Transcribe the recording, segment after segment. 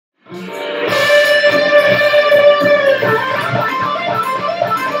Hello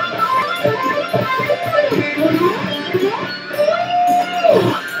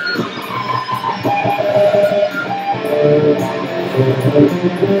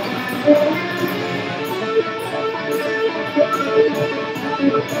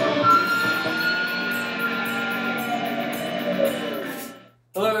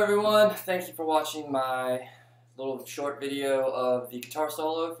everyone, thank you for watching my little short video of the guitar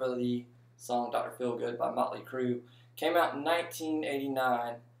solo for the song Dr. Feelgood by Motley Crue. Came out in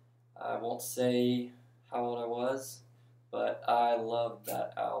 1989. I won't say how old I was, but I love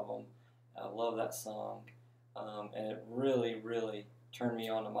that album. I love that song, and it really turned me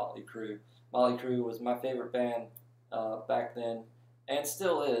on to Motley Crue. Motley Crue was my favorite band back then, and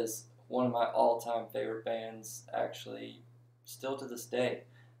still is one of my all-time favorite bands, actually, still to this day.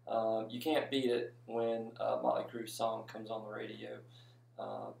 You can't beat it when a Motley Crue song comes on the radio.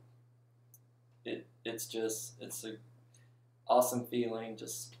 It's an awesome feeling.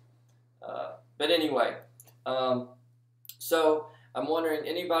 But anyway, so I'm wondering,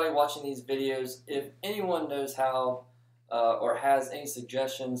 anybody watching these videos, if anyone knows how or has any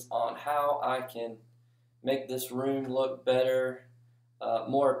suggestions on how I can make this room look better,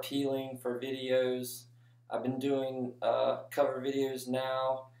 more appealing for videos. I've been doing cover videos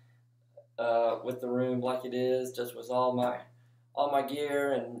now with the room like it is, just with all my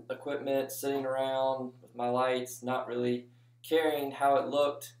gear and equipment sitting around with my lights, not really caring how it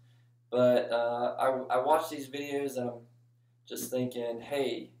looked. But I watch these videos and I'm just thinking,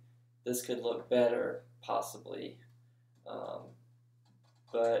 hey, this could look better, possibly.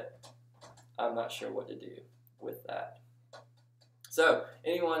 But I'm not sure what to do with that. So,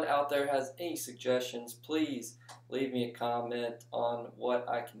 anyone out there has any suggestions, please leave me a comment on what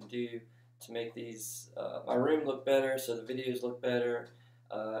I can do to make my room look better, so the videos look better.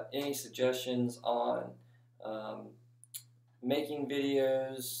 Any suggestions on making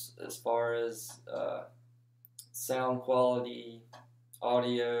videos as far as sound quality,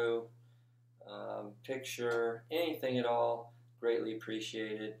 audio, picture, anything at all, greatly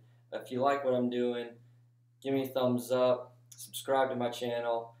appreciated. If you like what I'm doing, give me a thumbs up. Subscribe to my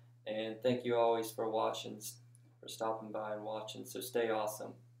channel, and thank you always for watching, for stopping by and watching. So stay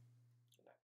awesome.